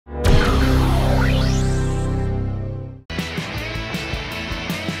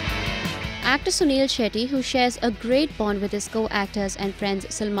Actor Suniel Shetty, who shares a great bond with his co-actors and friends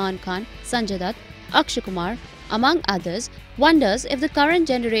Salman Khan, Sanjay Dutt, Akshay Kumar, among others, wonders if the current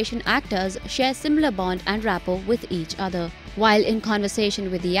generation actors share similar bond and rapport with each other. While in conversation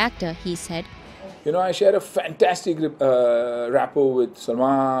with the actor, he said, "You know, I share a fantastic rapport with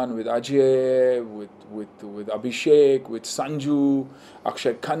Salman, with Ajay, with Abhishek, with Sanju,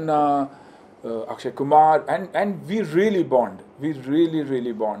 Akshay Khanna, Akshay Kumar, and we really bond. We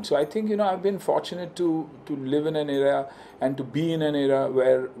really bond. So I think, you know, I've been fortunate to live in an era and to be in an era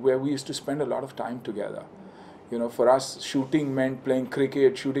where we used to spend a lot of time together. You know, for us, shooting meant playing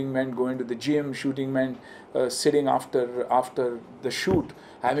cricket, shooting meant going to the gym, shooting meant sitting after the shoot,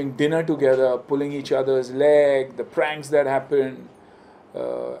 having dinner together, pulling each other's leg, the pranks that happen.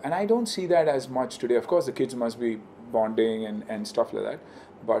 And I don't see that as much today. Of course, the kids must be bonding and stuff like that.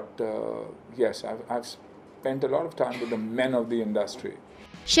 But yes, I've spent a lot of time with the men of the industry.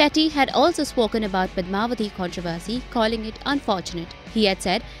 Shetty had also spoken about Padmavati controversy, calling it unfortunate. He had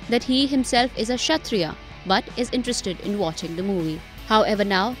said that he himself is a Kshatriya, but is interested in watching the movie. However,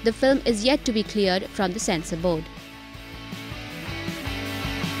 now the film is yet to be cleared from the censor board.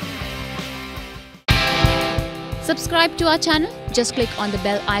 Subscribe to our channel. Just click on the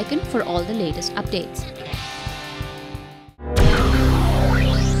bell icon for all the latest updates.